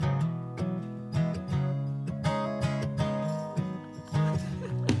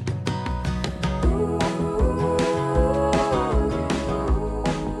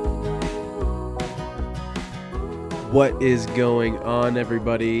What is going on,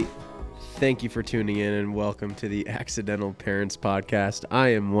 everybody? Thank you for tuning in and welcome to the Accidental Parents Podcast. I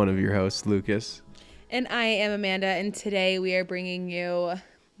am one of your hosts, Lucas. And I am Amanda, and today we are bringing you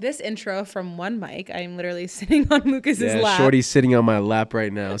this intro from one mic. I am literally sitting on Lucas's lap. Shorty's sitting on my lap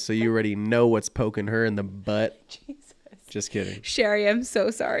right now, so you already know what's poking her in the butt. Jesus. Just kidding. Sherry, I'm so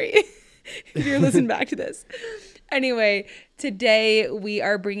sorry if you're listening back to this. Anyway, today we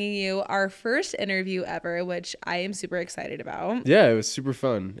are bringing you our first interview ever, which I am super excited about. Yeah, it was super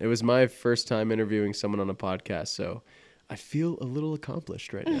fun. It was my first time interviewing someone on a podcast, so I feel a little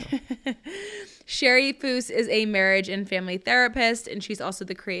accomplished right now. Sherry Foose is a marriage and family therapist, and she's also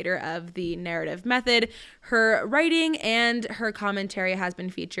the creator of the Narrative Method. Her writing and her commentary has been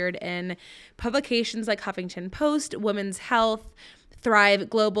featured in publications like Huffington Post, Women's Health, Thrive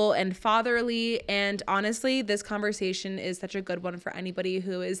Global, and Fatherly. And honestly, this conversation is such a good one for anybody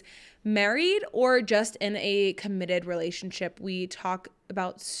who is married or just in a committed relationship. We talk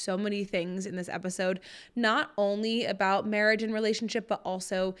about so many things in this episode, not only about marriage and relationship, but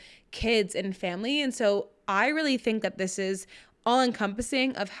also kids and family. And so I really think that this is all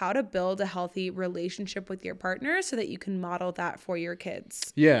encompassing of how to build a healthy relationship with your partner so that you can model that for your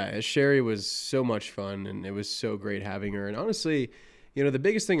kids. Yeah, Sherry was so much fun, and it was so great having her. And honestly, you know, the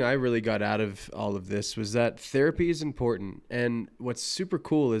biggest thing I really got out of all of this was that therapy is important. And what's super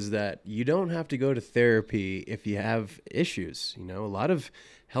cool is that you don't have to go to therapy if you have issues. You know, a lot of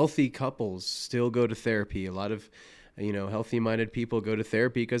healthy couples still go to therapy. A lot of, you know, healthy-minded people go to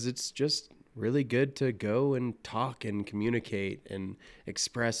therapy because it's just really good to go and talk and communicate and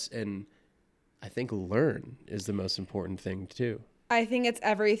express, and I think learn is the most important thing too. I think it's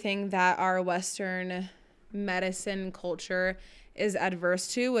everything that our Western medicine culture is adverse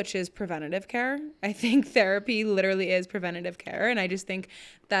to, which is preventative care. I think therapy literally is preventative care. And I just think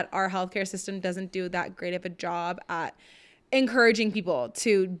that our healthcare system doesn't do that great of a job at encouraging people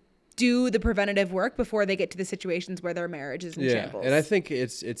to do the preventative work before they get to the situations where their marriage is in shambles. And I think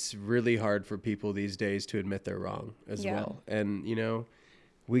it's really hard for people these days to admit they're wrong as well. And, you know,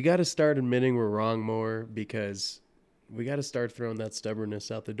 we got to start admitting we're wrong more, because we got to start throwing that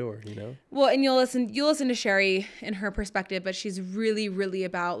stubbornness out the door, you know? Well, and you'll listen to Sherry and her perspective, but she's really, really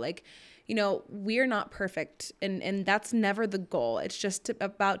about, like, you know, we're not perfect, and that's never the goal. It's just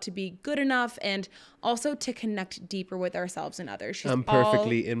about to be good enough, and also to connect deeper with ourselves and others. I'm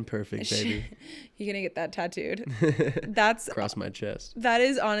perfectly imperfect, baby. You're going to get that tattooed. That's across my chest. That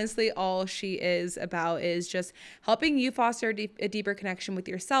is honestly all she is about, is just helping you foster a deeper connection with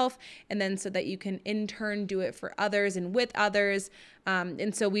yourself, and then so that you can in turn do it for others and with others.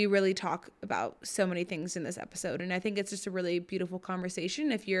 And so we really talk about so many things in this episode. And I think it's just a really beautiful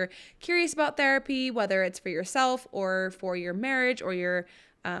conversation. If you're curious about therapy, whether it's for yourself or for your marriage or your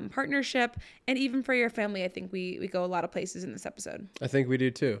partnership, and even for your family, I think we go a lot of places in this episode. I think we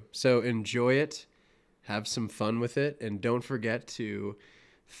do too. So enjoy it, have some fun with it, and don't forget to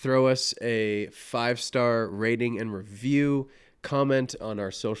throw us a 5-star rating and review, comment on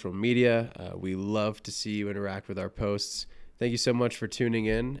our social media. We love to see you interact with our posts. Thank you so much for tuning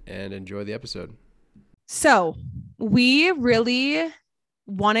in, and enjoy the episode. So we really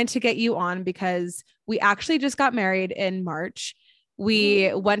wanted to get you on because we actually just got married in March.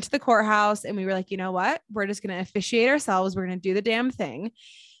 We went to the courthouse and we were like, you know what? We're just going to officiate ourselves. We're going to do the damn thing.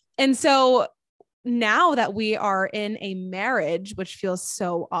 And so now that we are in a marriage, which feels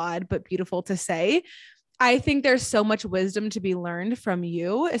so odd but beautiful to say, I think there's so much wisdom to be learned from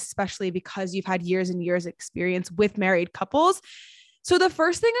you, especially because you've had years and years experience with married couples. So the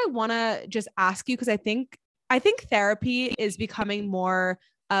first thing I want to just ask you, because I think therapy is becoming more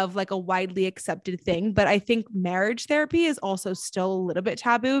of like a widely accepted thing, but I think marriage therapy is also still a little bit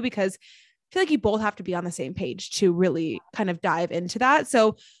taboo, because I feel like you both have to be on the same page to really kind of dive into that.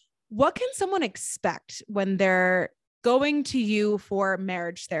 So what can someone expect when they're going to you for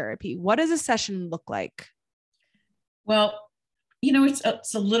marriage therapy? What does a session look like? Well, you know,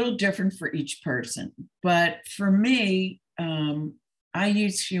 it's a little different for each person, but for me, I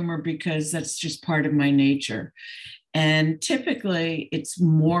use humor because that's just part of my nature. And typically it's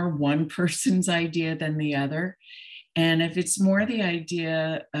more one person's idea than the other. And if it's more the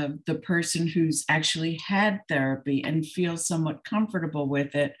idea of the person who's actually had therapy and feels somewhat comfortable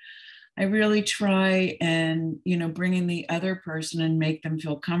with it, I really try and, you know, bring in the other person and make them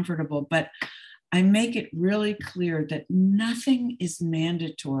feel comfortable. But I make it really clear that nothing is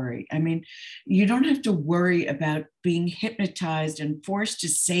mandatory. I mean, you don't have to worry about being hypnotized and forced to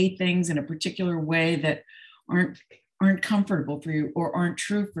say things in a particular way that aren't comfortable for you or aren't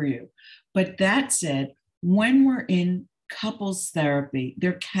true for you. But that said, when we're in couples therapy,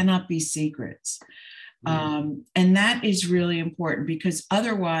 there cannot be secrets. And that is really important, because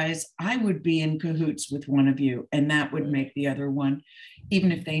otherwise I would be in cahoots with one of you, and that would make the other one,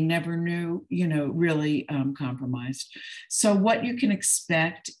 even if they never knew, really compromised. So what you can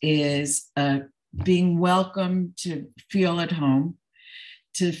expect is being welcome, to feel at home,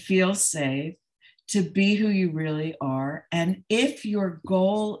 to feel safe, to be who you really are. And if your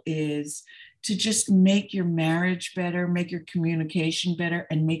goal is to just make your marriage better, make your communication better,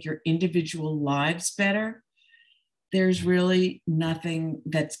 and make your individual lives better, there's really nothing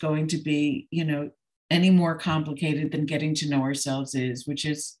that's going to be, any more complicated than getting to know ourselves is, which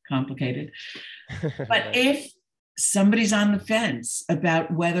is complicated. But if somebody's on the fence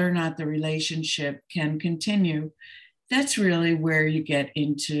about whether or not the relationship can continue, that's really where you get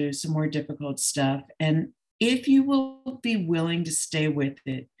into some more difficult stuff. And if you will be willing to stay with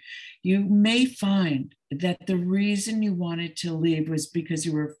it, you may find that the reason you wanted to leave was because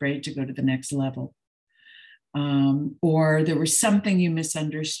you were afraid to go to the next level. Or there was something you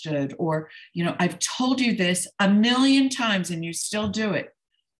misunderstood, or, I've told you this a million times and you still do it.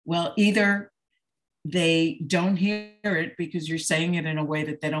 Well, either they don't hear it because you're saying it in a way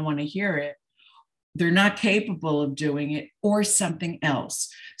that they don't want to hear it, they're not capable of doing it, or something else.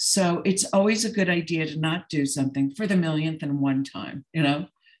 So it's always a good idea to not do something for the millionth and one time,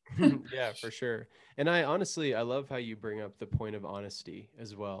 Yeah, for sure. And I love how you bring up the point of honesty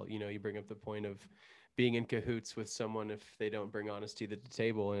as well. You bring up the point of being in cahoots with someone if they don't bring honesty to the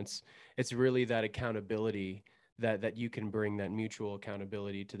table. And it's really that accountability that you can bring, that mutual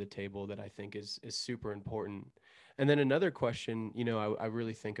accountability to the table, that I think is super important. And then another question, I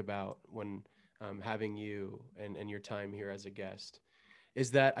really think about when having you and your time here as a guest,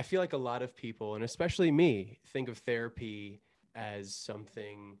 is that I feel like a lot of people, and especially me, think of therapy as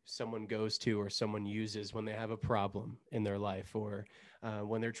something someone goes to or someone uses when they have a problem in their life, or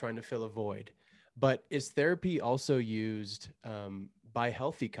when they're trying to fill a void. But is therapy also used by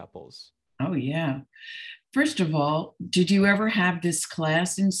healthy couples? Oh, yeah. First of all, did you ever have this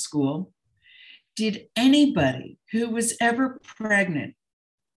class in school? Did anybody who was ever pregnant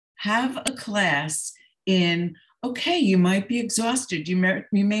have a class in, okay, you might be exhausted. You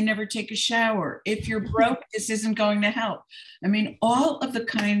may never take a shower. If you're broke, this isn't going to help. I mean, all of the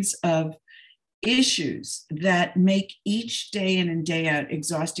kinds of issues that make each day in and day out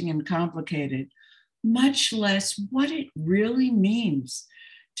exhausting and complicated, much less what it really means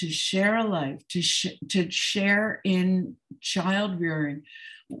to share a life, to share in child rearing.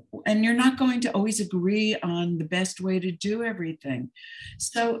 And you're not going to always agree on the best way to do everything.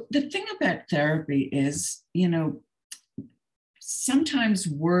 So the thing about therapy is, sometimes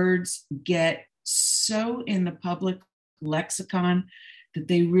words get so in the public lexicon that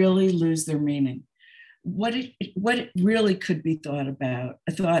they really lose their meaning. What it really could be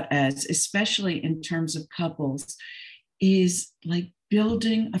thought as, especially in terms of couples, is like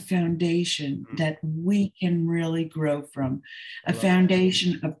building a foundation that we can really grow from, a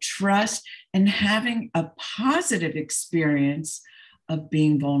foundation of trust and having a positive experience of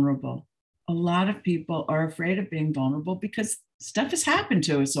being vulnerable. A lot of people are afraid of being vulnerable because stuff has happened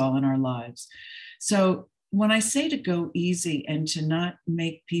to us all in our lives. So when I say to go easy and to not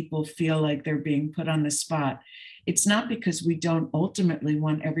make people feel like they're being put on the spot, it's not because we don't ultimately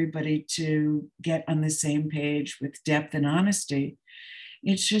want everybody to get on the same page with depth and honesty.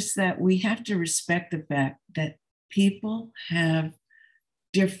 It's just that we have to respect the fact that people have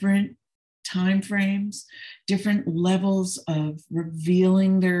different time frames, different levels of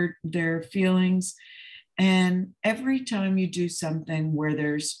revealing their feelings. And every time you do something where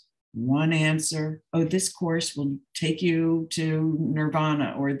there's one answer, oh, this course will take you to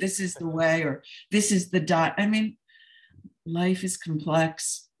nirvana, or this is the way, or this is the dot. I mean, life is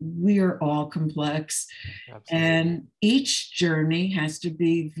complex. We are all complex. Absolutely. And each journey has to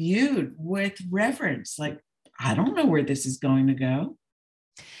be viewed with reverence. Like, I don't know where this is going to go.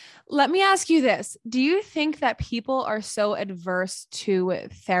 Let me ask you this. Do you think that people are so adverse to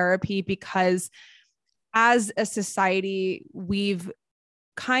therapy because as a society, we've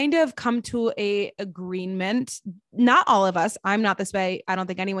kind of come to a agreement, not all of us, I'm not this way, I don't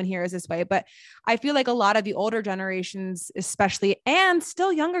think anyone here is this way, but I feel like a lot of the older generations, especially, and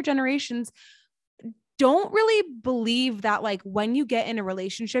still younger generations, don't really believe that like when you get in a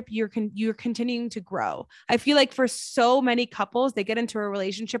relationship, you're continuing to grow. I feel like for so many couples, they get into a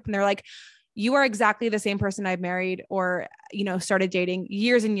relationship and they're like, you are exactly the same person I've married or, started dating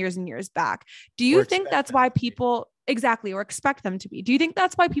years and years and years back. Do you think that's why people exactly, or expect them to be? Do you think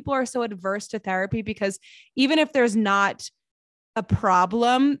that's why people are so adverse to therapy? Because even if there's not a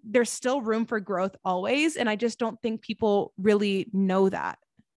problem, there's still room for growth always. And I just don't think people really know that.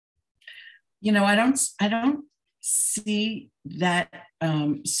 I don't see that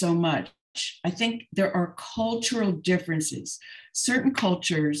so much. I think there are cultural differences. Certain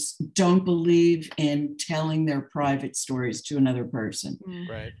cultures don't believe in telling their private stories to another person.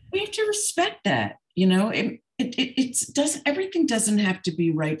 Right. We have to respect that. Everything doesn't have to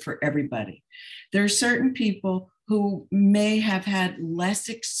be right for everybody. There are certain people who may have had less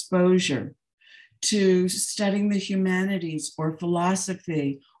exposure to studying the humanities or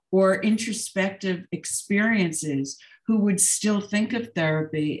philosophy or introspective experiences who would still think of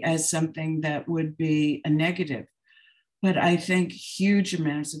therapy as something that would be a negative. But I think huge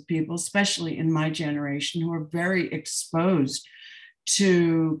amounts of people, especially in my generation, who are very exposed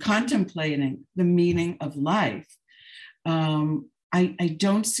to contemplating the meaning of life, I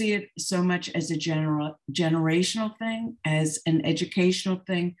don't see it so much as a generational thing, as an educational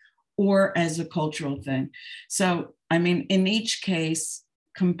thing, or as a cultural thing. So, I mean, in each case,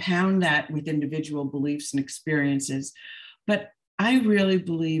 compound that with individual beliefs and experiences. But I really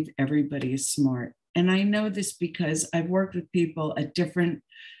believe everybody is smart. And I know this because I've worked with people at different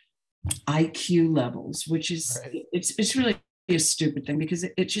IQ levels, which is, Right. it's really a stupid thing because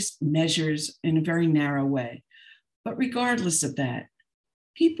it just measures in a very narrow way. But regardless of that,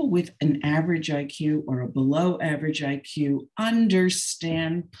 people with an average IQ or a below average IQ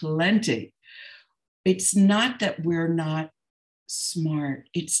understand plenty. It's not that we're not smart.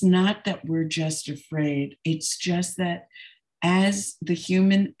 It's not that we're just afraid. It's just that as the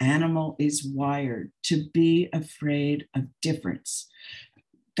human animal is wired to be afraid of difference.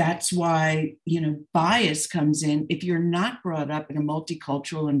 That's why, bias comes in. If you're not brought up in a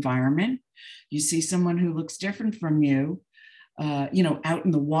multicultural environment, you see someone who looks different from you, out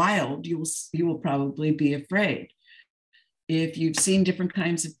in the wild, you will probably be afraid. If you've seen different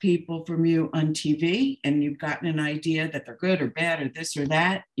kinds of people from you on TV and you've gotten an idea that they're good or bad or this or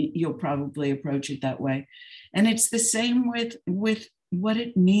that, you'll probably approach it that way. And it's the same with what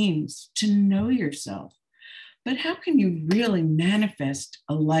it means to know yourself. But how can you really manifest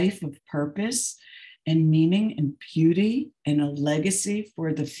a life of purpose and meaning and beauty and a legacy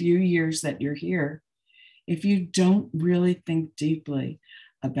for the few years that you're here if you don't really think deeply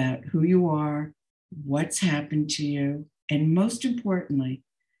about who you are, what's happened to you, and most importantly,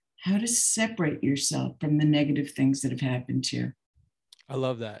 how to separate yourself from the negative things that have happened to you? I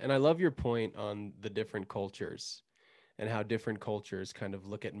love that. And I love your point on the different cultures and how different cultures kind of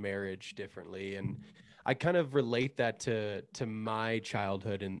look at marriage differently. And I kind of relate that to my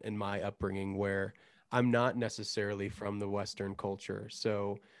childhood and my upbringing, where I'm not necessarily from the Western culture.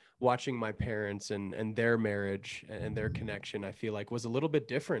 So watching my parents and their marriage and their connection, I feel like was a little bit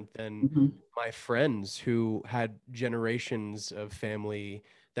different than Mhm. my friends who had generations of family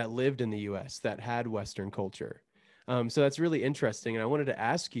that lived in the US that had Western culture. So that's really interesting. And I wanted to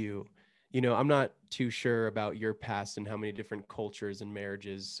ask you, I'm not too sure about your past and how many different cultures and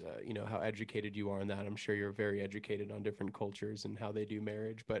marriages, how educated you are on that. I'm sure you're very educated on different cultures and how they do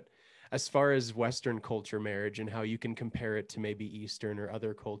marriage. But as far as Western culture marriage and how you can compare it to maybe Eastern or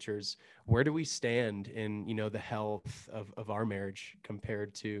other cultures, where do we stand in, the health of our marriage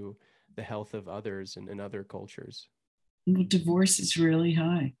compared to the health of others and other cultures? Well, divorce is really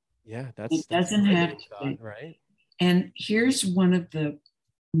high. Yeah, It that's a doesn't have frightening to thought, be. right? And here's one of the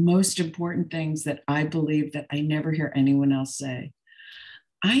most important things that I believe that I never hear anyone else say.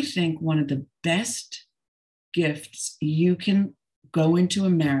 I think one of the best gifts you can go into a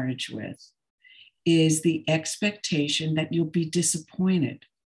marriage with is the expectation that you'll be disappointed.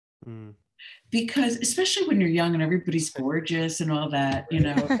 Mm. Because especially when you're young and everybody's gorgeous and all that,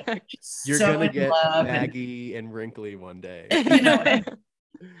 You're so gonna in get love baggy and wrinkly one day. and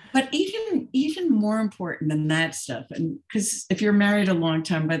but even more important than that stuff, and because if you're married a long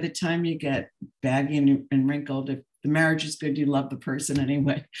time, by the time you get baggy and wrinkled, if the marriage is good, you love the person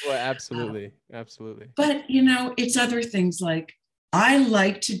anyway. Well, absolutely, absolutely. But it's other things like I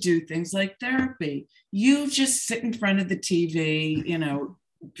like to do things like therapy. You just sit in front of the TV,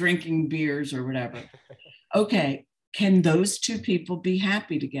 drinking beers or whatever. Okay, can those two people be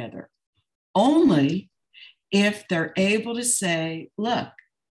happy together? Only if they're able to say, look,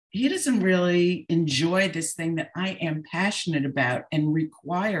 he doesn't really enjoy this thing that I am passionate about and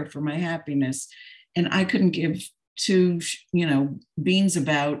require for my happiness. And I couldn't give two, beans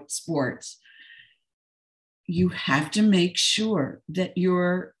about sports. You have to make sure that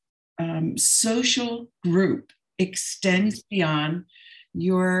your social group extends beyond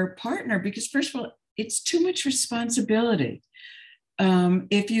your partner, because first of all, it's too much responsibility.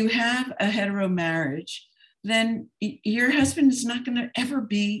 If you have a hetero marriage, then your husband is not going to ever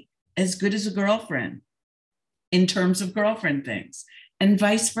be as good as a girlfriend in terms of girlfriend things, and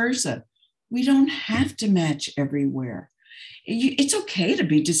vice versa. We don't have to match everywhere. It's okay to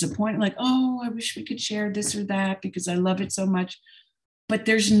be disappointed, like, oh, I wish we could share this or that because I love it so much. But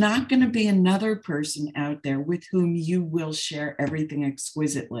there's not going to be another person out there with whom you will share everything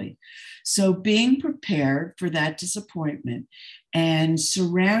exquisitely. So being prepared for that disappointment and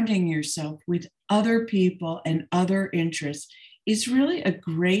surrounding yourself with other people and other interests is really a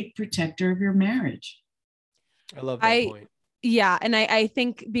great protector of your marriage. I love that point. Yeah. And I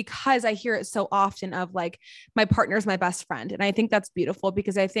think because I hear it so often of like, my partner's my best friend. And I think that's beautiful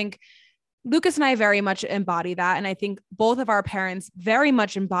because I think Lucas and I very much embody that. And I think both of our parents very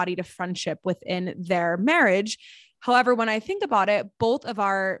much embodied a friendship within their marriage. However, when I think about it, both of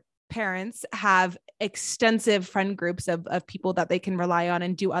our parents have extensive friend groups of people that they can rely on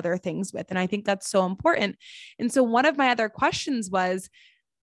and do other things with. And I think that's so important. And so one of my other questions was,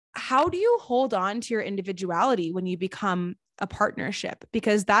 how do you hold on to your individuality when you become a partnership?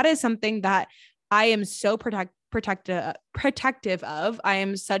 Because that is something that I am so protective of. I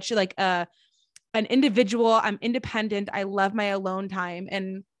am such like an individual. I'm independent. I love my alone time.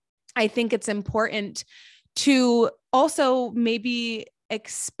 And I think it's important to also maybe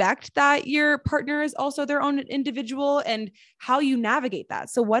expect that your partner is also their own individual and how you navigate that.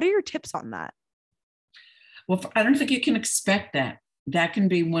 So what are your tips on that? Well, I don't think you can expect that. That can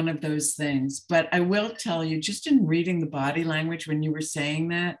be one of those things. But I will tell you, just in reading the body language when you were saying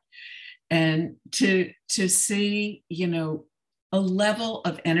that, and to see, a level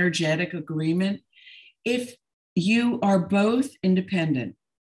of energetic agreement, if you are both independent,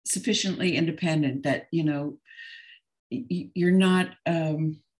 sufficiently independent that, you're not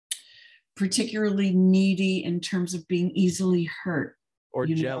particularly needy in terms of being easily hurt. Or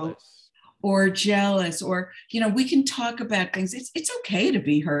jealous. Or jealous, or, we can talk about things. It's okay to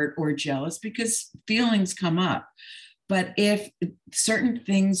be hurt or jealous because feelings come up. But if certain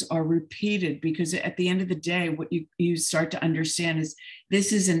things are repeated, because at the end of the day, what you start to understand is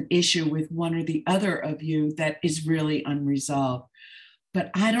this is an issue with one or the other of you that is really unresolved. But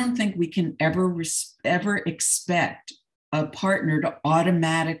I don't think we can ever expect a partner to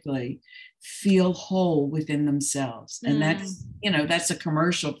automatically feel whole within themselves. And that's a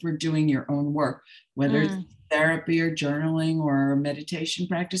commercial for doing your own work, whether it's therapy or journaling or meditation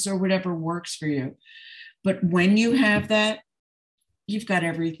practice or whatever works for you. But when you have that, you've got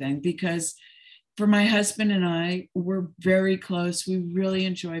everything. Because for my husband and I, we're very close. We really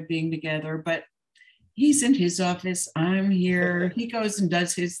enjoy being together, but he's in his office. I'm here. He goes and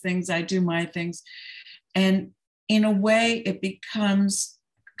does his things. I do my things. And in a way, it becomes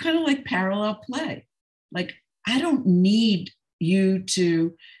kind of like parallel play. Like, I don't need you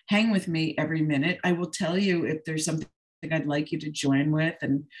to hang with me every minute. I will tell you if there's something I'd like you to join with.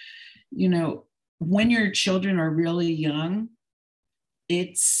 And, when your children are really young,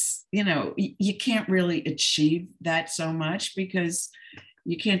 it's, you can't really achieve that so much because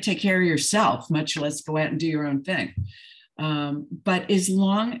you can't take care of yourself, much less go out and do your own thing. But as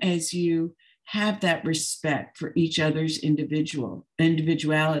long as you have that respect for each other's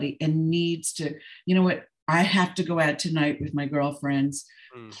individuality and needs to, I have to go out tonight with my girlfriends.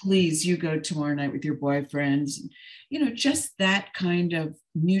 Please, you go tomorrow night with your boyfriends. Just that kind of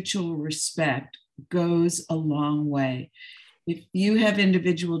mutual respect goes a long way. If you have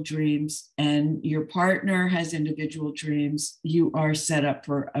individual dreams and your partner has individual dreams, you are set up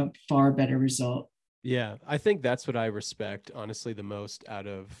for a far better result. Yeah, I think that's what I respect, honestly, the most out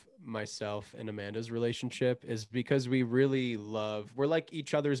of myself and Amanda's relationship is because we really we're like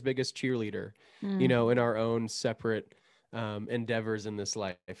each other's biggest cheerleader, in our own separate endeavors in this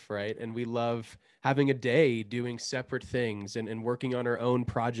life, right? And we love having a day doing separate things and working on our own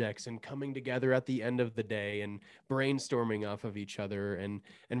projects and coming together at the end of the day and brainstorming off of each other and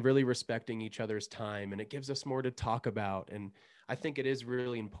really respecting each other's time. And it gives us more to talk about. And I think it is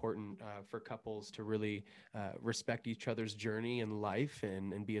really important for couples to really respect each other's journey in life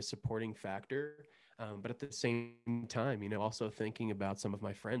and be a supporting factor. But at the same time, also thinking about some of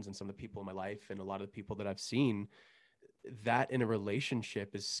my friends and some of the people in my life and a lot of the people that I've seen, that in a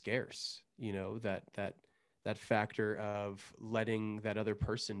relationship is scarce, that factor of letting that other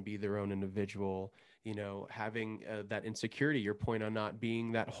person be their own individual, having that insecurity, your point on not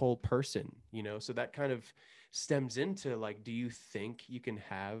being that whole person, so that kind of stems into like, do you think you can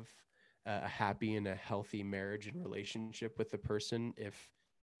have a happy and a healthy marriage and relationship with the person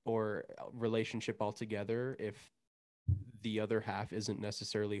or relationship altogether if the other half isn't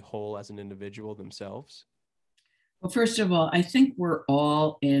necessarily whole as an individual themselves? Well, first of all, I think we're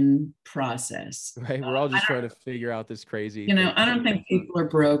all in process. Right. We're all just trying to figure out this crazy. I don't think people are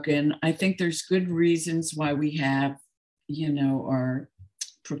broken. I think there's good reasons why we have, our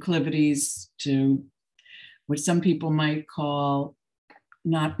proclivities to what some people might call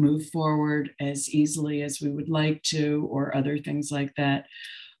not move forward as easily as we would like to, or other things like that.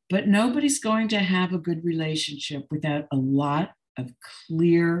 But nobody's going to have a good relationship without a lot of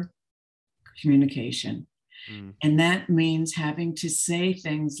clear communication. And that means having to say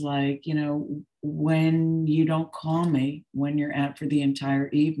things like, you know, when you don't call me when you're out for the entire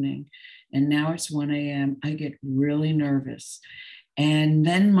evening, and now it's 1 a.m., I get really nervous. And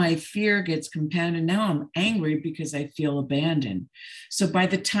then my fear gets compounded. Now I'm angry because I feel abandoned. So by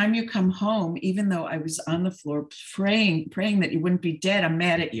the time you come home, even though I was on the floor praying that you wouldn't be dead, I'm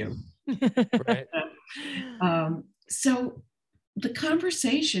mad at you. Right. So the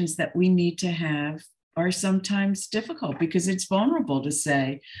conversations that we need to have are sometimes difficult because it's vulnerable to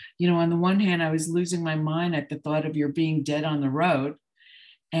say, you know, on the one hand, I was losing my mind at the thought of your being dead on the road.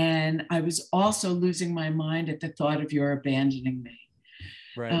 And I was also losing my mind at the thought of your abandoning me.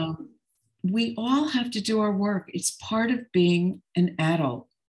 Right. We all have to do our work. It's part of being an adult.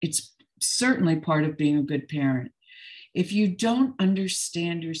 It's certainly part of being a good parent. If you don't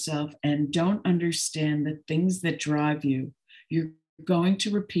understand yourself and don't understand the things that drive you, you're going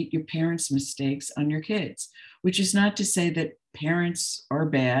to repeat your parents' mistakes on your kids, which is not to say that parents are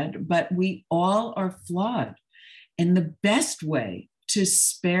bad, but we all are flawed. And the best way to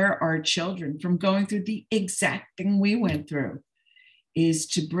spare our children from going through the exact thing we went through is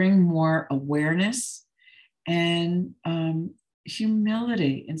to bring more awareness and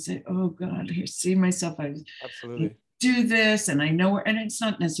humility and say, oh God, I see myself, Absolutely. do this, and I know, and it's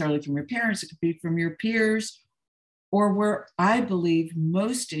not necessarily from your parents, it could be from your peers, or where I believe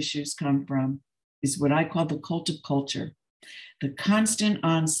most issues come from is what I call the cult of culture, the constant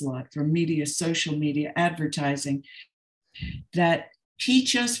onslaught from media, social media, advertising, that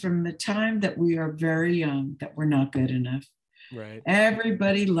teach us from the time that we are very young that we're not good enough. Right.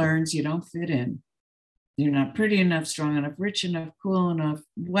 Everybody learns you don't fit in. You're not pretty enough, strong enough, rich enough, cool enough,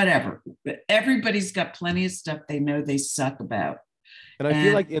 whatever. But everybody's got plenty of stuff they know they suck about. And I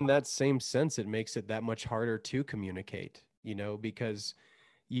feel like in that same sense, it makes it that much harder to communicate, you know, because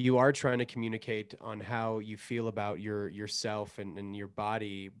you are trying to communicate on how you feel about yourself and your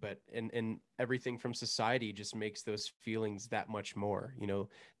body, but and everything from society just makes those feelings that much more, you know,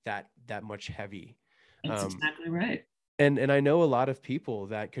 that much heavy. That's exactly right. And I know a lot of people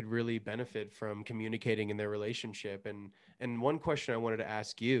that could really benefit from communicating in their relationship. And one question I wanted to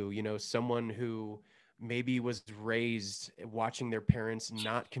ask you, you know, someone who maybe was raised watching their parents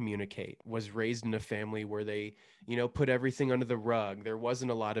not communicate, was raised in a family where they, you know, put everything under the rug. There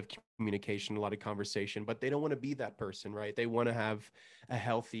wasn't a lot of communication, a lot of conversation, but they don't want to be that person, right? They want to have a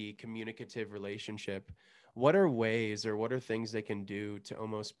healthy communicative relationship. What are ways or what are things they can do to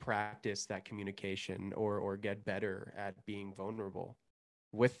almost practice that communication or get better at being vulnerable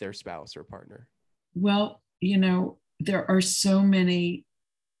with their spouse or partner? Well, you know, there are so many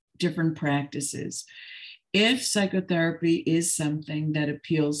different practices. If psychotherapy is something that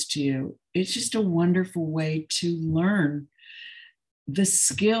appeals to you, it's just a wonderful way to learn the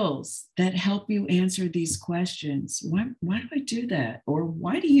skills that help you answer these questions. Why do I do that? Or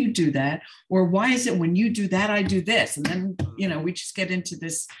why do you do that? Or why is it when you do that, I do this? And then, you know, we just get into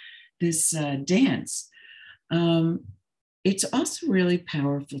this dance. It's also really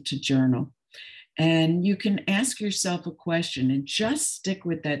powerful to journal. And you can ask yourself a question and just stick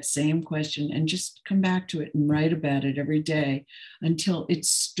with that same question and just come back to it and write about it every day until it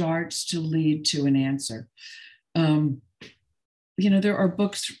starts to lead to an answer. You know, there are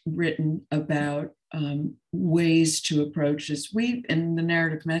books written about ways to approach this. We, in the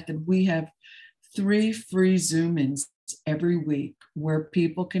Narrative Method, we have 3 free Zoom-ins every week where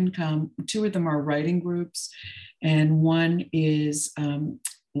people can come. 2 of them are writing groups, and one is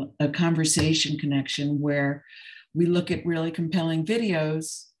a conversation connection where we look at really compelling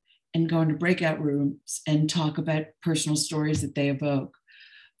videos and go into breakout rooms and talk about personal stories that they evoke.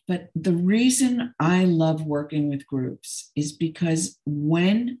 But the reason I love working with groups is because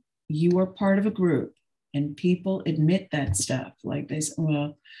when you are part of a group and people admit that stuff, like they say,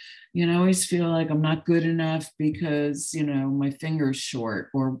 well, you know, I always feel like I'm not good enough because, you know, my finger's short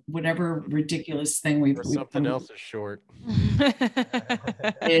or whatever ridiculous thing we've something else is short.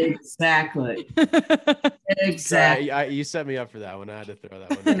 Exactly. Sorry, you set me up for that one. I had to throw that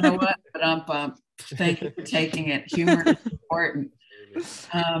one in. You know what? But thank you for taking it. Humor is important.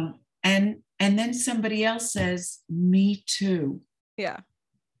 And then somebody else says, me too. Yeah.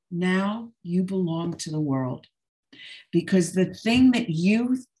 Now you belong to the world. Because the thing that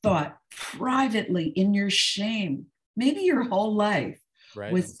you thought privately in your shame, maybe your whole life,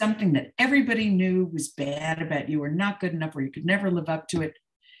 right, was something that everybody knew was bad about you or not good enough or you could never live up to it.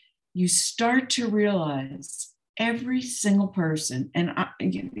 you start to realize every single person, and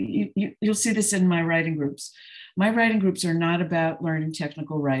you'll see this in my writing groups. My writing groups are not about learning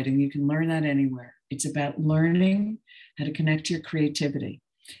technical writing. You can learn that anywhere. It's about learning how to connect to your creativity.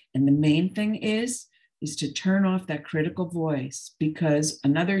 And the main thing is to turn off that critical voice, because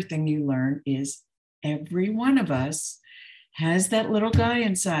another thing you learn is every one of us has that little guy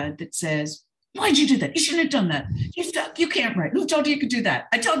inside that says, why'd you do that? You shouldn't have done that. You can't write. Who told you could do that?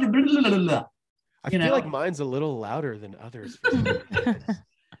 I told you, blah, blah, blah, blah. I feel like mine's a little louder than others.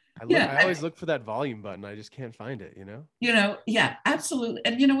 I always look for that volume button. I just can't find it, Yeah, absolutely.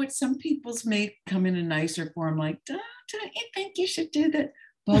 And you know what? Some people's may come in a nicer form, like, don't you think you should do that?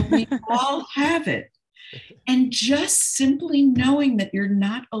 But we all have it. And just simply knowing that you're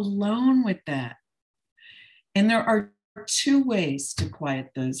not alone with that. And there are two ways to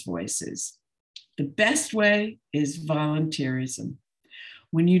quiet those voices. The best way is volunteerism.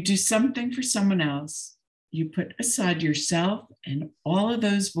 When you do something for someone else, you put aside yourself and all of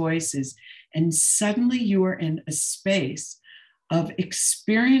those voices, and suddenly you are in a space of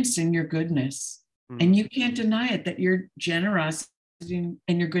experiencing your goodness. Mm-hmm. And you can't deny it, that your generosity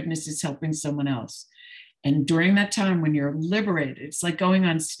and your goodness is helping someone else. And during that time when you're liberated, it's like going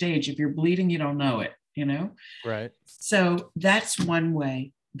on stage. If you're bleeding, you don't know it, Right. So that's one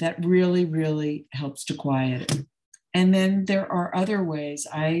way that really, really helps to quiet it. And then there are other ways.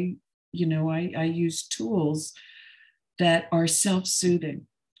 I use tools that are self-soothing,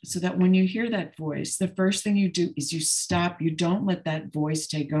 so that when you hear that voice, the first thing you do is you stop. You don't let that voice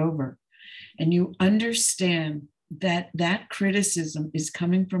take over. And you understand that that criticism is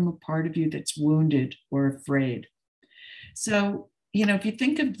coming from a part of you that's wounded or afraid. So, if you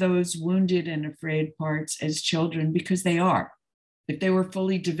think of those wounded and afraid parts as children, because they are, if they were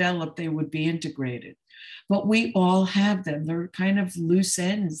fully developed, they would be integrated. But we all have them. They're kind of loose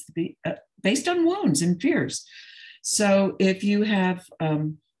ends based on wounds and fears. So if you have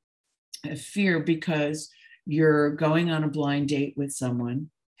a fear because you're going on a blind date with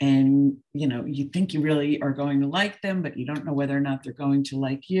someone, and you think you really are going to like them, but you don't know whether or not they're going to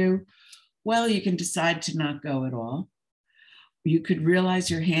like you, well, you can decide to not go at all. You could realize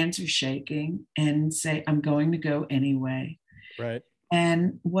your hands are shaking and say, I'm going to go anyway. Right.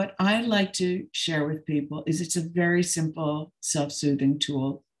 And what I like to share with people is it's a very simple self-soothing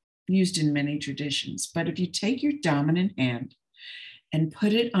tool used in many traditions. But if you take your dominant hand and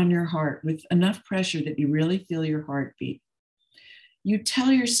put it on your heart with enough pressure that you really feel your heartbeat, you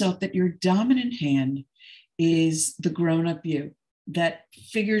tell yourself that your dominant hand is the grown-up you that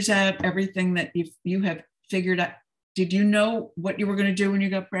figures out everything that you have figured out. Did you know what you were going to do when you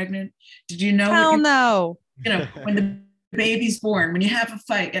got pregnant? Did you know? Hell no. When the baby's born, when you have a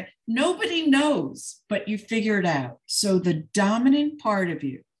fight, nobody knows, but you figure it out. So the dominant part of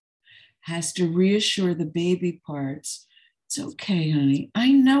you has to reassure the baby parts. It's okay, honey.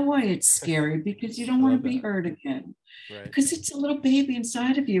 I know why it's scary, because you don't want to be hurt again. Right. Because it's a little baby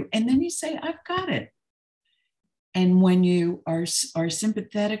inside of you. And then you say, I've got it. And when you are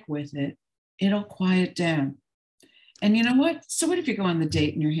sympathetic with it, it'll quiet down. And you know what? So what if you go on the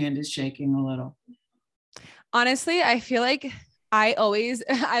date and your hand is shaking a little? Honestly, I feel like I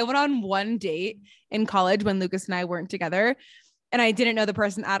went on one date in college when Lucas and I weren't together, and I didn't know the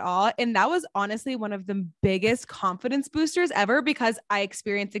person at all. And that was honestly one of the biggest confidence boosters ever, because I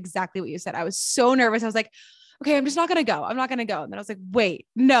experienced exactly what you said. I was so nervous. I was like, okay, I'm just not going to go. I'm not going to go. And then I was like, wait,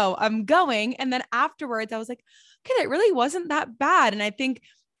 no, I'm going. And then afterwards I was like, okay, that really wasn't that bad. And I think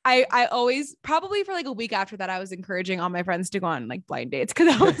I always, probably for like a week after that, I was encouraging all my friends to go on like blind dates,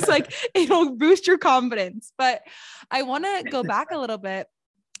 because I was like, it'll boost your confidence. But I want to go back a little bit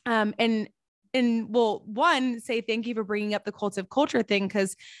and well, one, say thank you for bringing up the cult of culture thing,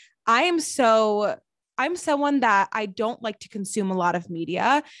 because I'm someone that I don't like to consume a lot of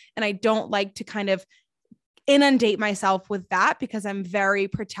media, and I don't like to kind of inundate myself with that, because I'm very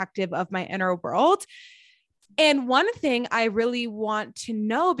protective of my inner world. And one thing I really want to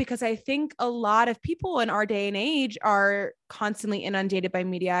know, because I think a lot of people in our day and age are constantly inundated by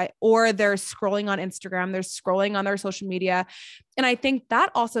media, or they're scrolling on Instagram, they're scrolling on their social media. And I think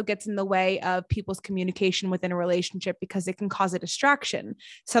that also gets in the way of people's communication within a relationship, because it can cause a distraction.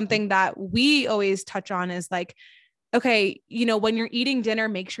 Something that we always touch on is like, okay, when you're eating dinner,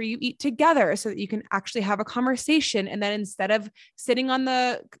 make sure you eat together so that you can actually have a conversation. And then instead of sitting on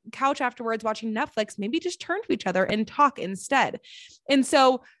the couch afterwards watching Netflix, maybe just turn to each other and talk instead. And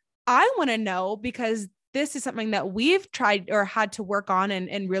so I want to know, because this is something that we've tried or had to work on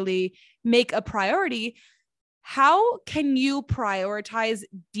and really make a priority. How can you prioritize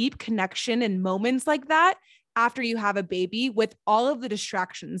deep connection in moments like that after you have a baby with all of the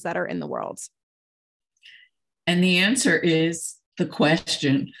distractions that are in the world? And the answer is the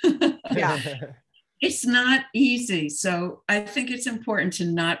question. Yeah. It's not easy. So I think it's important to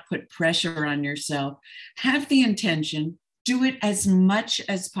not put pressure on yourself. Have the intention, do it as much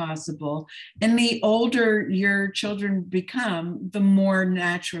as possible. And the older your children become, the more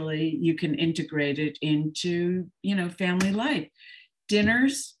naturally you can integrate it into, family life.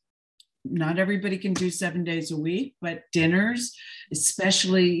 Dinners, not everybody can do 7 days a week, but dinners,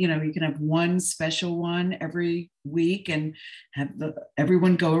 especially, you can have one special one every week and have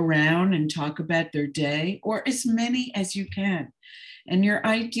everyone go around and talk about their day, or as many as you can. And your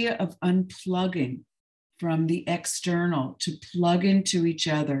idea of unplugging from the external to plug into each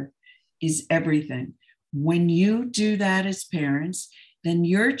other is everything. When you do that as parents, then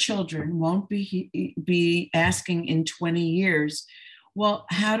your children won't be asking in 20 years, well,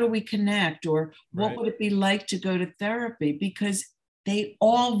 how do we connect? Or what would it be like to go to therapy? Because they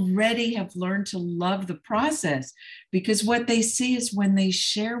already have learned to love the process, because what they see is when they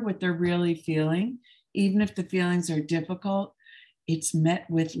share what they're really feeling, even if the feelings are difficult, it's met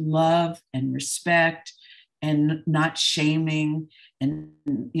with love and respect and not shaming and,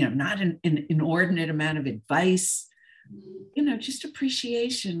 not an inordinate amount of advice, just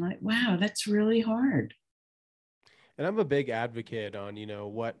appreciation. Like, wow, that's really hard. And I'm a big advocate on,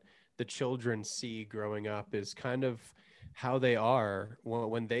 what the children see growing up is kind of how they are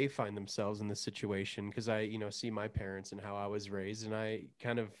when they find themselves in this situation. Because I, see my parents and how I was raised, and I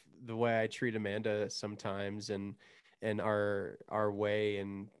kind of the way I treat Amanda sometimes, and our way,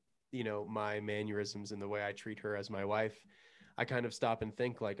 and my mannerisms and the way I treat her as my wife, I kind of stop and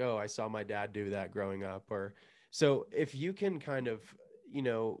think like, oh, I saw my dad do that growing up. Or so if you can kind of,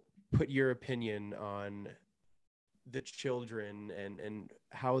 put your opinion on the children and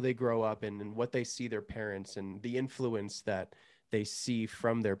how they grow up and what they see their parents and the influence that they see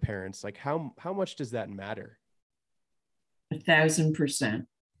from their parents, like how much does that matter? 1,000%.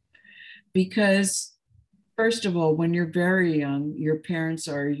 Because first of all, when you're very young, your parents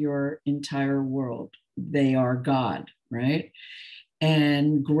are your entire world. They are God, right?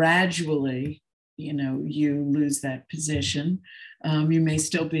 And gradually, you lose that position. You may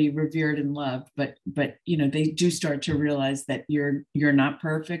still be revered and loved, but they do start to realize that you're not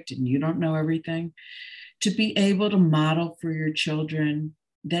perfect and you don't know everything. To be able to model for your children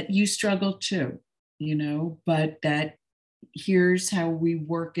that you struggle too, but that here's how we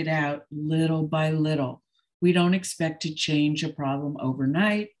work it out little by little. We don't expect to change a problem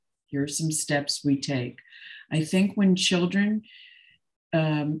overnight. Here are some steps we take. I think when children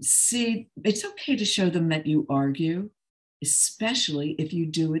see, it's okay to show them that you argue, especially if you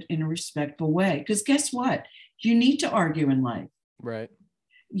do it in a respectful way. Because guess what? You need to argue in life. Right.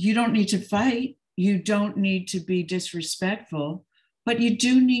 You don't need to fight. You don't need to be disrespectful, but you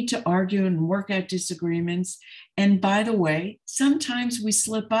do need to argue and work out disagreements. And by the way, sometimes we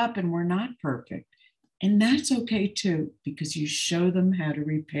slip up and we're not perfect. And that's okay too, because you show them how to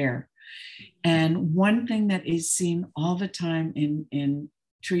repair. And one thing that is seen all the time in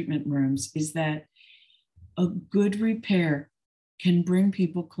treatment rooms is that a good repair can bring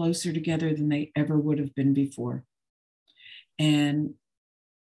people closer together than they ever would have been before. And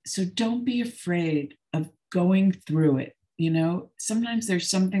so don't be afraid of going through it. Sometimes there's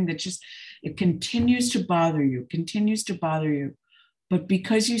something that it continues to bother you. But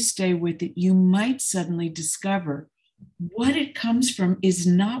because you stay with it, you might suddenly discover what it comes from is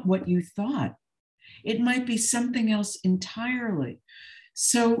not what you thought. It might be something else entirely.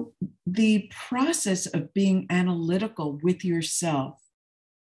 So the process of being analytical with yourself,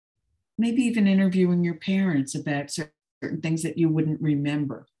 maybe even interviewing your parents about certain things that you wouldn't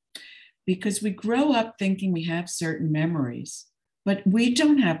remember, because we grow up thinking we have certain memories, but we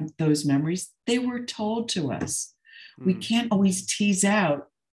don't have those memories. They were told to us. We can't always tease out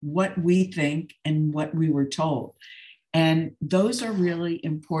what we think and what we were told. And those are really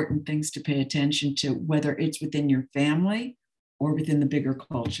important things to pay attention to, whether it's within your family or within the bigger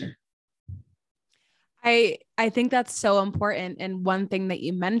culture. I think that's so important. And one thing that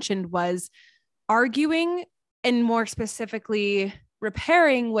you mentioned was arguing, and more specifically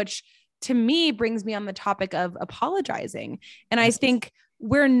repairing, which to me brings me on the topic of apologizing. And I think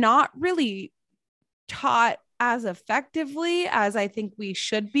we're not really taught as effectively as I think we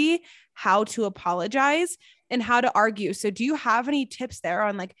should be how to apologize and how to argue. So do you have any tips there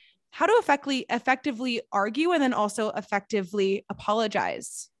on like how to effectively argue and then also effectively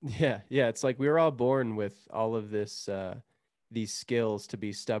apologize? Yeah. It's like we were all born with all of this, these skills to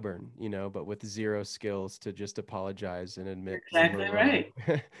be stubborn, but with zero skills to just apologize and admit when Exactly we're right.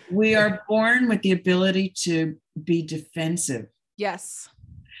 wrong. We are born with the ability to be defensive. Yes.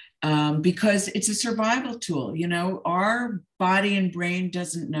 Because it's a survival tool. Our body and brain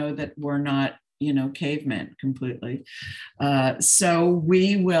doesn't know that we're not, cavemen completely. So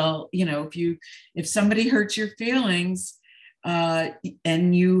we will, if somebody hurts your feelings,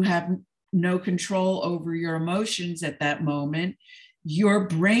 and you have no control over your emotions at that moment, your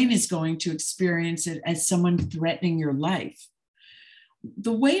brain is going to experience it as someone threatening your life.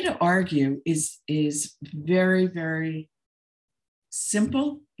 The way to argue is very, very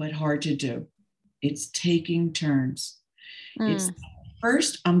simple, but hard to do. It's taking turns. It's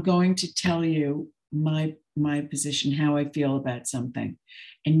first, I'm going to tell you my position, how I feel about something.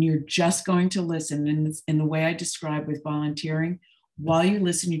 And you're just going to listen. In the way I describe with volunteering, while you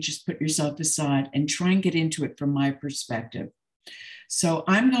listen, you just put yourself aside and try and get into it from my perspective. So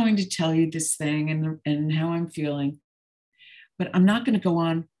I'm going to tell you this thing and how I'm feeling, but I'm not going to go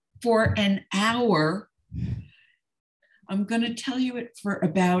on for an hour. I'm going to tell you it for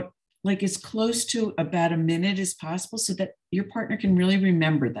about as close to about a minute as possible so that your partner can really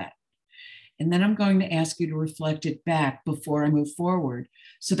remember that. And then I'm going to ask you to reflect it back before I move forward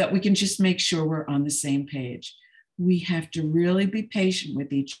so that we can just make sure we're on the same page. We have to really be patient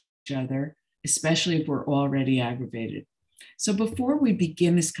with each other, especially if we're already aggravated. So before we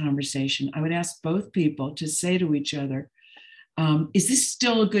begin this conversation, I would ask both people to say to each other, is this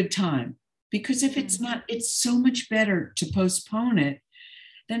still a good time? Because if it's not, it's so much better to postpone it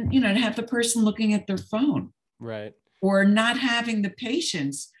than, to have the person looking at their phone. Right. Or not having the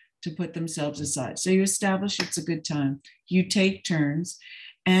patience to put themselves aside. So you establish it's a good time. You take turns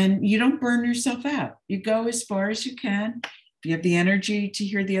and you don't burn yourself out. You go as far as you can. If you have the energy to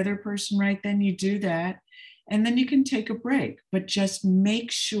hear the other person right, then you do that. And then you can take a break, but just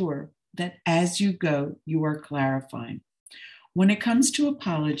make sure that as you go, you are clarifying. When it comes to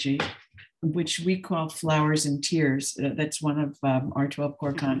apology, which we call flowers and tears, that's one of our 12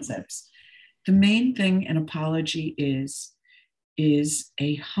 core concepts. The main thing an apology is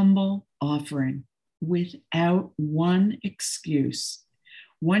a humble offering without one excuse.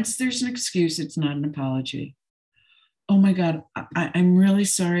 Once there's an excuse, it's not an apology. Oh my God, I'm really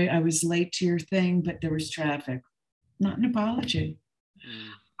sorry I was late to your thing, but there was traffic. Not an apology.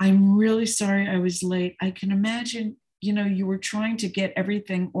 I'm really sorry I was late. I can imagine, you were trying to get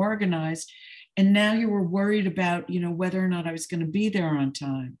everything organized and now you were worried about, whether or not I was going to be there on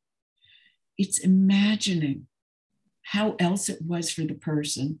time. It's imagining how else it was for the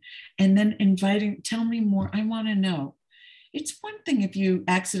person and then inviting, tell me more. I want to know. It's one thing if you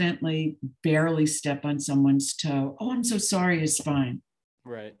accidentally barely step on someone's toe. Oh, I'm so sorry, is fine.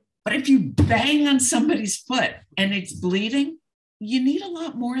 Right. But if you bang on somebody's foot and it's bleeding, you need a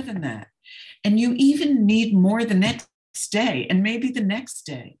lot more than that. And you even need more the next day and maybe the next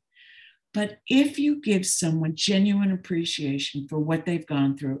day. But if you give someone genuine appreciation for what they've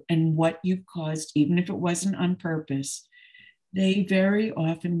gone through and what you've caused, even if it wasn't on purpose, they very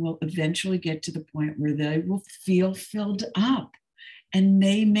often will eventually get to the point where they will feel filled up. And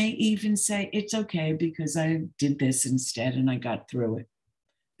they may even say, it's okay because I did this instead and I got through it.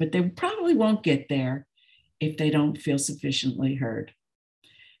 But they probably won't get there if they don't feel sufficiently heard.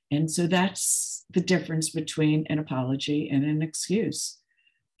 And so that's the difference between an apology and an excuse.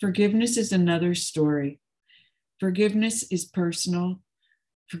 Forgiveness is another story. Forgiveness is personal.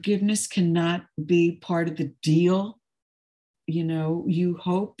 Forgiveness cannot be part of the deal. You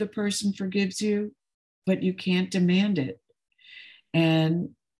hope the person forgives you, but you can't demand it. And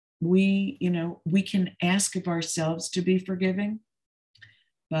we can ask of ourselves to be forgiving,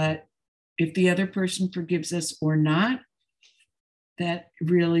 but if the other person forgives us or not, that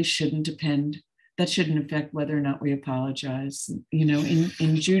really shouldn't depend. That shouldn't affect whether or not we apologize.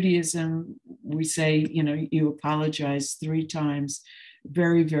 In Judaism, we say, you apologize 3 times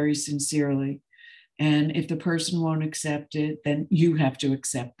very, very sincerely. And if the person won't accept it, then you have to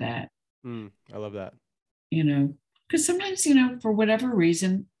accept that. I love that. Because sometimes, for whatever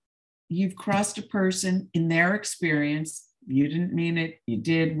reason, you've crossed a person in their experience. You didn't mean it. You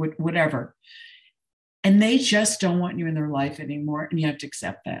did, whatever. And they just don't want you in their life anymore. And you have to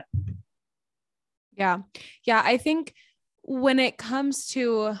accept that. Yeah. Yeah. I think when it comes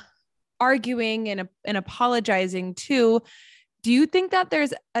to arguing and apologizing too, do you think that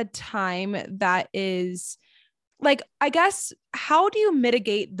there's a time that is I guess, how do you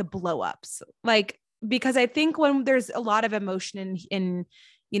mitigate the blow-ups? Because I think when there's a lot of emotion in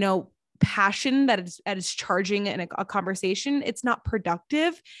passion that is charging in a conversation, it's not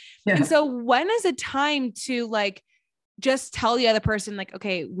productive. Yeah. And so when is it time to just tell the other person like,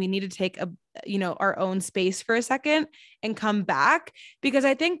 okay, we need to take our own space for a second and come back. Because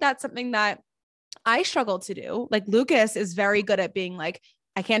I think that's something that I struggle to do. Like Lucas is very good at being like,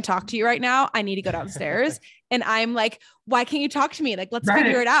 I can't talk to you right now. I need to go downstairs. And I'm like, why can't you talk to me? Like, let's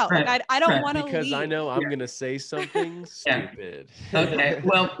figure it out. Like, I don't want to leave. Because I know I'm going to say something stupid. Okay.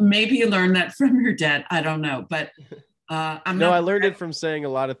 Well, maybe you learned that from your dad. I don't know, but I learned it from saying a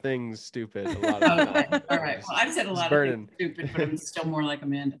lot of things stupid. A lot of okay. All right. Well, I've said a lot of things stupid, but I'm still more like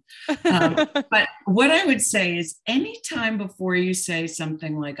Amanda. But what I would say is anytime before you say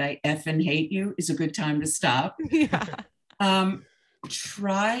something like I effing hate you is a good time to stop. Yeah.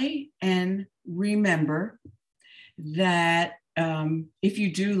 Try and remember that if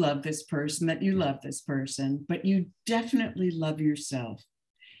you do love this person, that you love this person, but you definitely love yourself.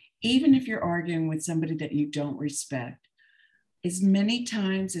 Even if you're arguing with somebody that you don't respect, as many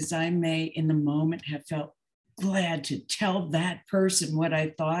times as I may in the moment have felt glad to tell that person what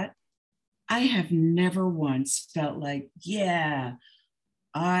I thought, I have never once felt like, yeah,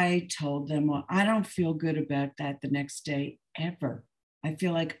 I told them, well, I don't feel good about that the next day ever. I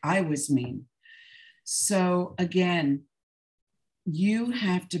feel like I was mean. So again, you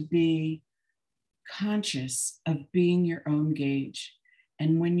have to be conscious of being your own gauge.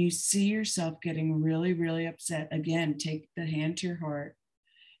 And when you see yourself getting really, really upset, again, take the hand to your heart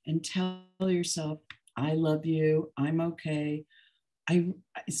and tell yourself, I love you. I'm okay.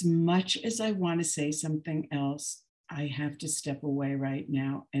 As much as I want to say something else, I have to step away right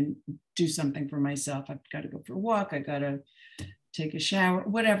now and do something for myself. I've got to go for a walk. I got to take a shower,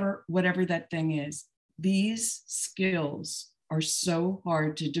 whatever that thing is. These skills are so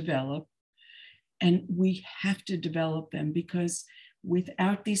hard to develop, and we have to develop them because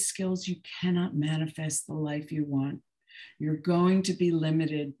without these skills, you cannot manifest the life you want. You're going to be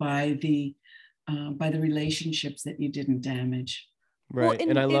limited by the relationships that you didn't damage. Right. Well,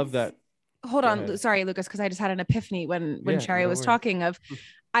 and I love that. Hold on. Sorry, Lucas, because I just had an epiphany when Sherry was talking of,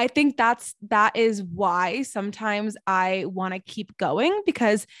 I think that is why sometimes I want to keep going,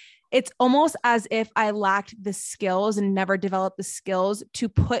 because it's almost as if I lacked the skills and never developed the skills to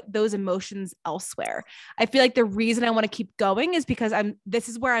put those emotions elsewhere. I feel like the reason I want to keep going is because this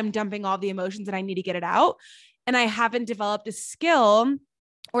is where I'm dumping all the emotions and I need to get it out. And I haven't developed a skill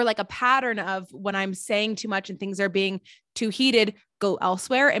or like a pattern of when I'm saying too much and things are being too heated, go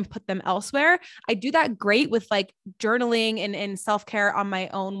elsewhere and put them elsewhere. I do that great with like journaling and self-care on my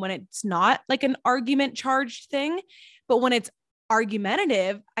own when it's not like an argument charged thing. But when it's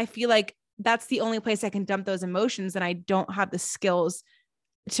argumentative, I feel like that's the only place I can dump those emotions, and I don't have the skills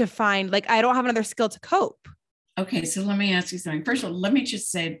to find, like, I don't have another skill to cope. Okay, so let me ask you something. First of all, let me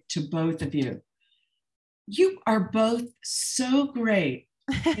just say to both of you, you are both so great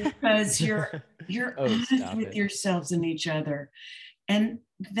because you're honest with yourselves and each other, and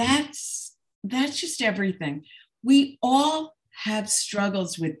that's just everything. We all have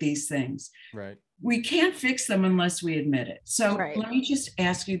struggles with these things. Right. We can't fix them unless we admit it. So right. Let me just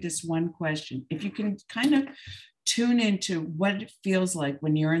ask you this one question. If you can kind of tune into what it feels like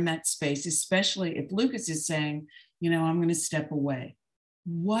when you're in that space, especially if Lucas is saying, I'm going to step away.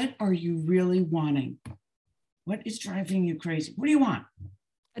 What are you really wanting? What is driving you crazy? What do you want?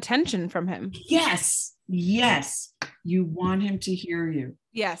 Attention from him. Yes. You want him to hear you.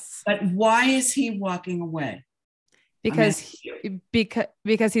 Yes. But why is he walking away?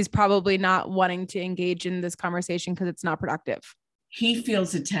 Because he's probably not wanting to engage in this conversation because it's not productive. He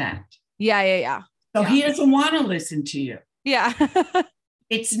feels attacked. Yeah. So he doesn't want to listen to you. Yeah.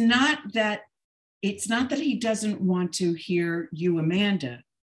 It's not that he doesn't want to hear you, Amanda.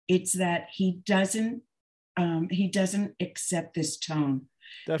 It's that he doesn't accept this tone.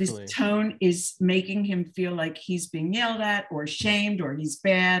 Definitely. This tone is making him feel like he's being yelled at or shamed or he's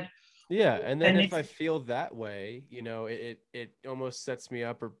bad. Yeah, and then if I feel that way, it almost sets me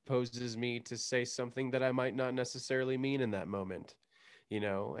up or poses me to say something that I might not necessarily mean in that moment,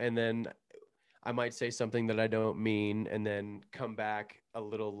 and then I might say something that I don't mean and then come back a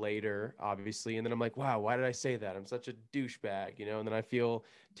little later, obviously, and then I'm like, wow, why did I say that? I'm such a douchebag, and then I feel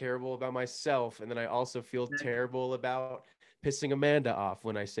terrible about myself, and then I also feel terrible about pissing Amanda off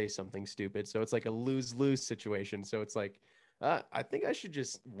when I say something stupid. So it's like a lose-lose situation. So it's like, I think I should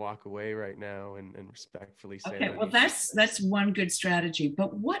just walk away right now and respectfully say. Okay, well, that's one good strategy.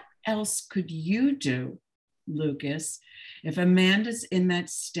 But what else could you do, Lucas, if Amanda's in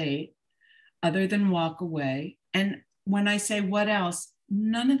that state, other than walk away? And when I say what else,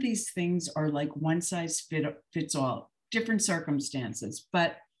 none of these things are like one size fits all, different circumstances.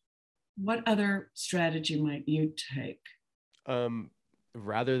 But what other strategy might you take?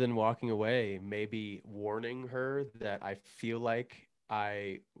 rather than walking away, maybe warning her that I feel like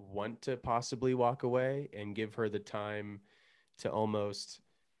I want to possibly walk away, and give her the time to almost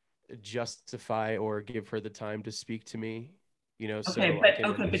justify or give her the time to speak to me, Okay, so I can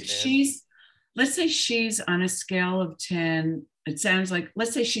but understand. let's say she's on a scale of 10. It sounds like,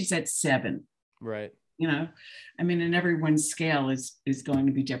 let's say she's at 7. Right. You know, I mean, and everyone's scale is going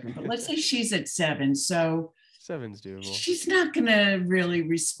to be different, but let's say she's at 7. So 7's doable. she's not going to really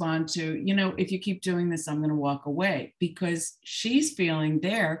respond to, if you keep doing this, I'm going to walk away, because she's feeling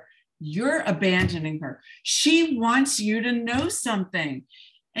there. You're abandoning her. She wants you to know something,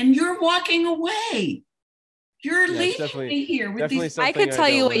 and you're walking away. You're leaving me here with these. I could tell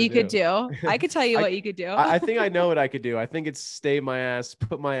you what you could do. I could tell you what you could do. I think I know what I could do. I think it's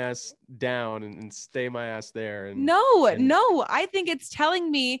put my ass down and stay my ass there. And no, I think it's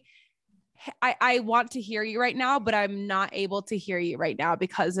telling me I want to hear you right now, but I'm not able to hear you right now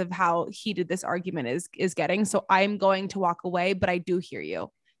because of how heated this argument is getting. So I'm going to walk away, but I do hear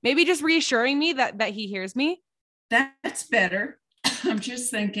you. Maybe just reassuring me that he hears me. That's better. I'm just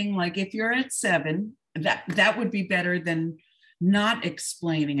thinking, like, if you're at 7, that would be better than not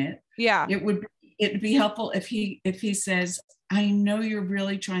explaining it. Yeah. It'd be helpful if he says, I know you're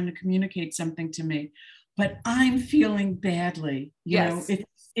really trying to communicate something to me, but I'm feeling badly. You know,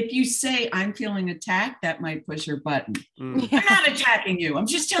 if you say I'm feeling attacked, that might push her button. I'm not attacking you. I'm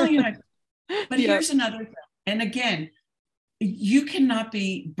just telling you. But here's another thing. And again, you cannot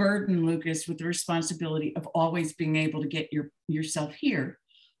be burdened, Lucas, with the responsibility of always being able to get yourself here.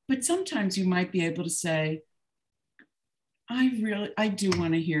 But sometimes you might be able to say, I do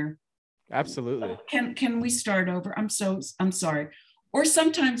want to hear. Absolutely. Can we start over? I'm sorry. Or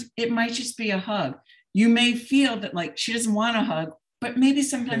sometimes it might just be a hug. You may feel that, like, she doesn't want a hug, but maybe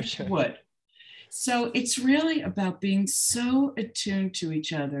sometimes she would. So it's really about being so attuned to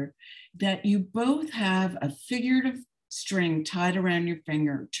each other that you both have a figurative string tied around your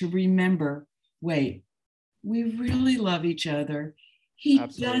finger to remember, wait, we really love each other. He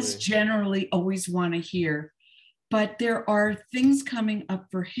does generally always want to hear, but there are things coming up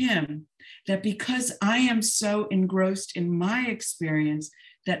for him that, because I am so engrossed in my experience,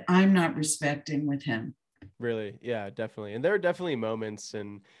 that I'm not respecting with him. Really? Yeah, definitely. And there are definitely moments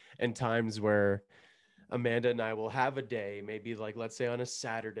and times where Amanda and I will have a day, maybe like, let's say on a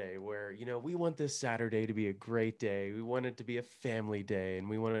Saturday, where, we want this Saturday to be a great day. We want it to be a family day, and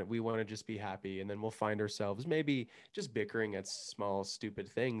we want to just be happy. And then we'll find ourselves maybe just bickering at small, stupid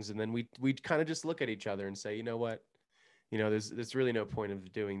things. And then we kind of just look at each other and say, you know what? There's really no point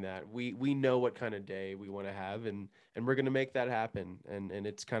of doing that. We know what kind of day we want to have, and we're going to make that happen. And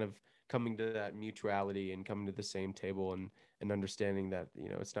it's kind of coming to that mutuality and coming to the same table and understanding that,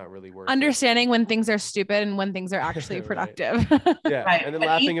 it's not really worth understanding when things are stupid and when things are actually productive. Yeah. Right. And then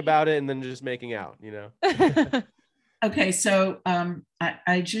laughing about it and then just making out, Okay. So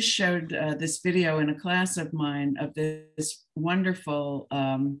I just showed this video in a class of mine of this wonderful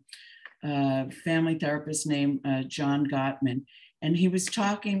family therapist named John Gottman. And he was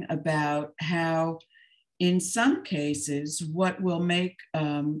talking about how, in some cases, what will make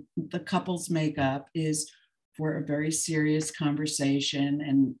the couples make up is for a very serious conversation,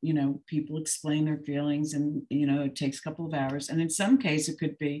 and people explain their feelings, and it takes a couple of hours. And in some case, it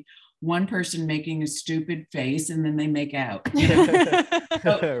could be one person making a stupid face and then they make out.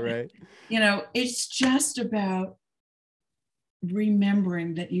 So, right. It's just about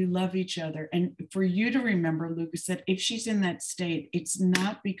remembering that you love each other, and for you to remember, Lucas, that if she's in that state, it's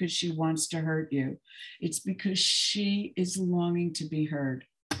not because she wants to hurt you, it's because she is longing to be heard.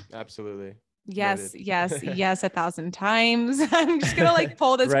 Absolutely. Yes, 1,000 times. I'm just gonna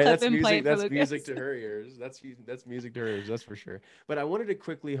pull this clip and play it for Lucas. That's music to her ears. That's music to her ears. That's for sure. But I wanted to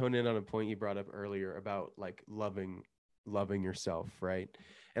quickly hone in on a point you brought up earlier about loving yourself, right?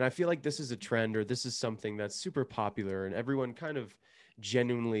 And I feel like this is a trend, or this is something that's super popular, and everyone kind of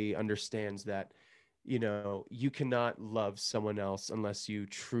genuinely understands that, you cannot love someone else unless you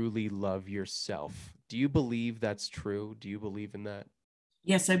truly love yourself. Do you believe that's true? Do you believe in that?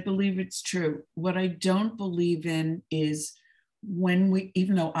 Yes, I believe it's true. What I don't believe in is when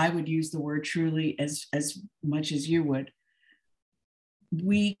even though I would use the word truly as much as you would,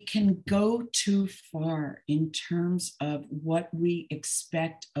 we can go too far in terms of what we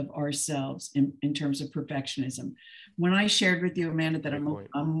expect of ourselves in terms of perfectionism. When I shared with you, Amanda, that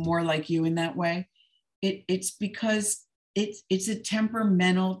I'm more like you in that way, it's because it's a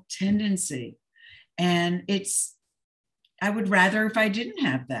temperamental tendency, and I would rather if I didn't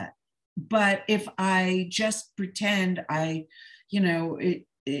have that. But if I just pretend I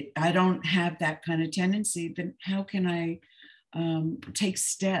don't have that kind of tendency, then how can I take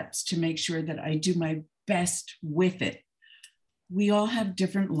steps to make sure that I do my best with it. We all have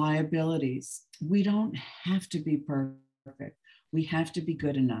different liabilities. We don't have to be perfect. We have to be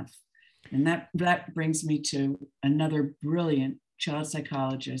good enough. And that brings me to another brilliant child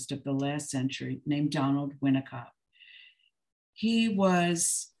psychologist of the last century named Donald Winnicott. He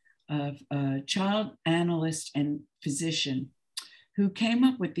was a child analyst and physician who came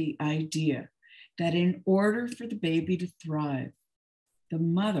up with the idea that in order for the baby to thrive, the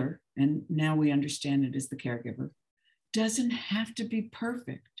mother, and now we understand it as the caregiver, doesn't have to be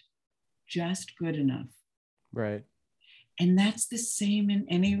perfect, just good enough. Right. And that's the same in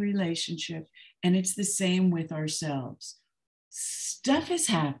any relationship. And it's the same with ourselves. Stuff has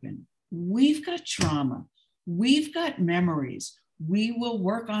happened. We've got trauma. We've got memories. We will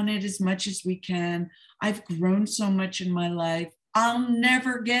work on it as much as we can. I've grown so much in my life. I'll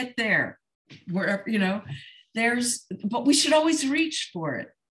never get there. Wherever, but we should always reach for it.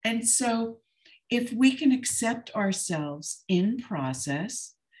 And so if we can accept ourselves in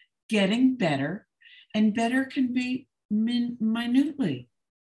process, getting better, and better can be minutely,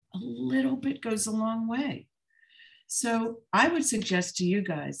 a little bit goes a long way. So I would suggest to you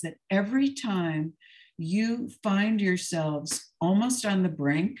guys that every time you find yourselves almost on the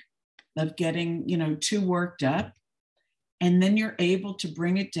brink of getting, too worked up, and then you're able to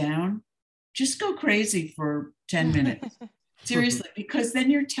bring it down, just go crazy for 10 minutes. Seriously, because then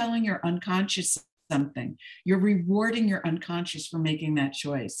you're telling your unconscious something. You're rewarding your unconscious for making that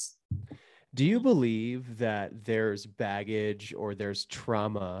choice. Do you believe that there's baggage or there's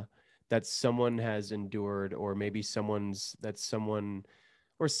trauma that someone has endured, or maybe something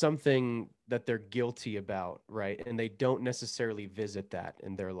that they're guilty about, right? And they don't necessarily visit that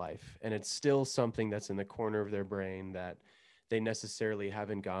in their life. And it's still something that's in the corner of their brain that they necessarily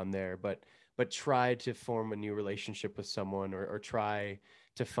haven't gone there, but try to form a new relationship with someone or try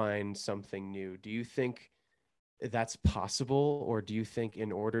to find something new. Do you think that's possible? Or do you think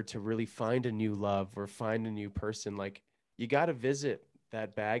in order to really find a new love or find a new person, like you got to visit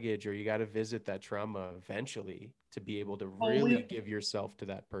that baggage or you got to visit that trauma eventually to be able to really give yourself to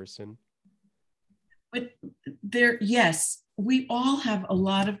that person? But yes, we all have a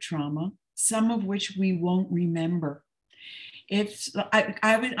lot of trauma, some of which we won't remember. If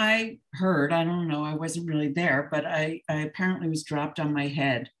I heard, I don't know, I wasn't really there, but I apparently was dropped on my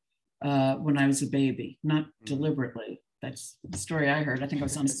head when I was a baby, not deliberately. That's the story I heard. I think I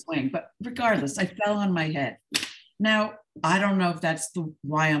was on a swing, but regardless, I fell on my head. Now, I don't know if that's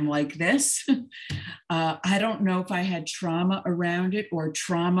why I'm like this. I don't know if I had trauma around it or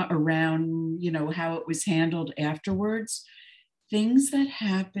trauma around, how it was handled afterwards. Things that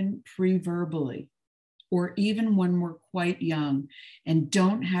happen pre-verbally, or even when we're quite young and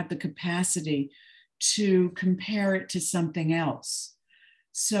don't have the capacity to compare it to something else.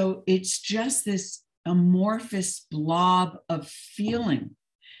 So it's just this amorphous blob of feeling.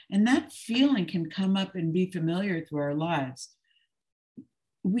 And that feeling can come up and be familiar through our lives.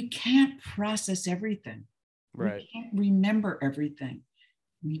 We can't process everything. Right. We can't remember everything.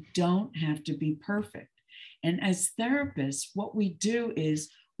 We don't have to be perfect. And as therapists, what we do is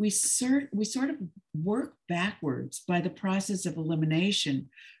we sort of work backwards by the process of elimination,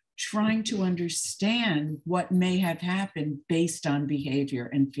 trying to understand what may have happened based on behavior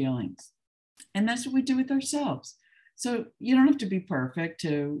and feelings. And that's what we do with ourselves. So you don't have to be perfect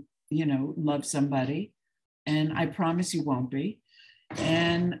to, love somebody. And I promise you won't be.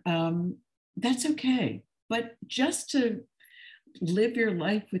 And that's okay. But just to live your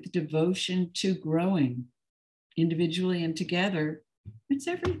life with devotion to growing individually and together, it's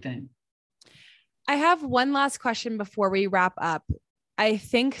everything. I have one last question before we wrap up. I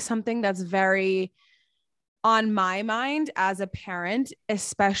think something that's very on my mind as a parent,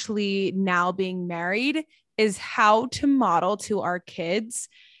 especially now being married, is how to model to our kids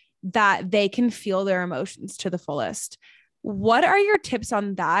that they can feel their emotions to the fullest. What are your tips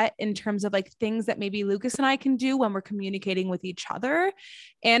on that in terms of like things that maybe Lucas and I can do when we're communicating with each other,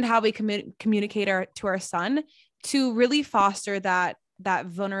 and how we communicate to our son to really foster that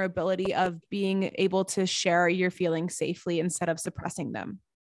vulnerability of being able to share your feelings safely instead of suppressing them?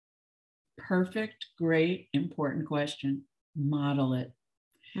 Perfect, great, important question. Model it.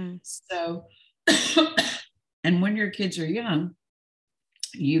 So, and when your kids are young,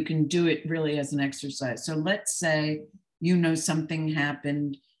 you can do it really as an exercise. So let's say, something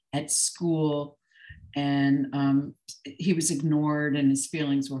happened at school and he was ignored and his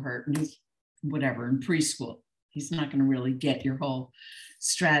feelings were hurt, and whatever, in preschool. He's not going to really get your whole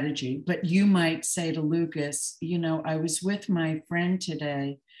strategy, but you might say to Lucas, I was with my friend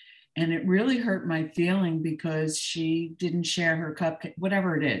today And it really hurt my feeling because she didn't share her cupcake,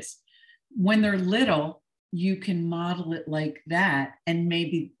 whatever it is. When they're little, you can model it like that, and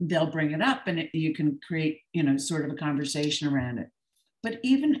maybe they'll bring it up and you can create, sort of a conversation around it. But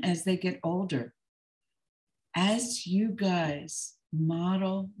even as they get older, as you guys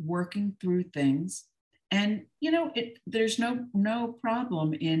model working through things, and there's no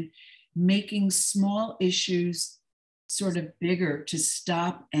problem in making small issues sort of bigger to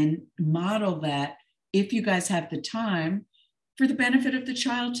stop and model that, if you guys have the time, for the benefit of the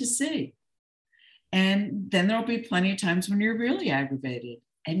child to see. And then there'll be plenty of times when you're really aggravated,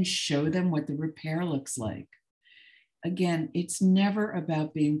 and show them what the repair looks like. Again, it's never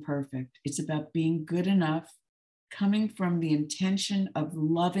about being perfect. It's about being good enough, coming from the intention of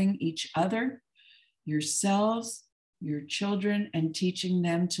loving each other, yourselves, your children, and teaching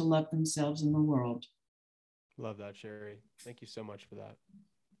them to love themselves in the world. Love that, Sherry. Thank you so much for that.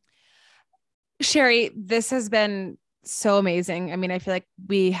 Sherry, this has been so amazing. I mean, I feel like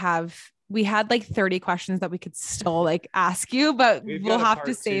we had like 30 questions that we could still like ask you, but we'll have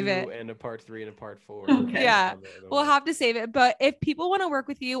to save it. And a part 3 and a part 4. Okay. Yeah, we'll have to save it. But if people want to work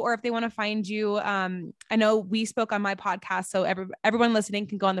with you, or if they want to find you, I know we spoke on my podcast, so everyone listening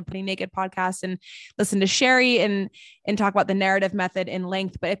can go on the Pretty Naked podcast and listen to Sherry and talk about the narrative method in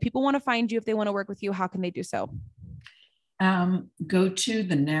length. But if people want to find you, if they want to work with you, how can they do so? Go to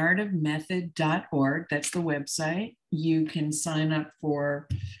thenarrativemethod.org. That's the website. You can sign up for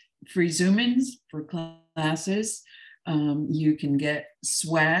free Zoom-ins for classes. You can get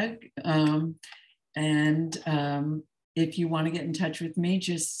swag. And if you want to get in touch with me,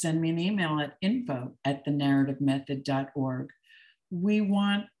 just send me an email at info@thenarrativemethod.org. We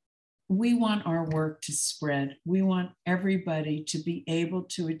want our work to spread. We want everybody to be able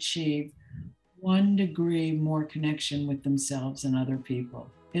to achieve 1 degree more connection with themselves and other people.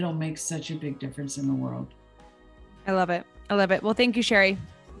 It'll make such a big difference in the world. I love it. Well, thank you, Sherry.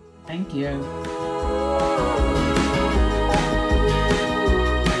 Thank you.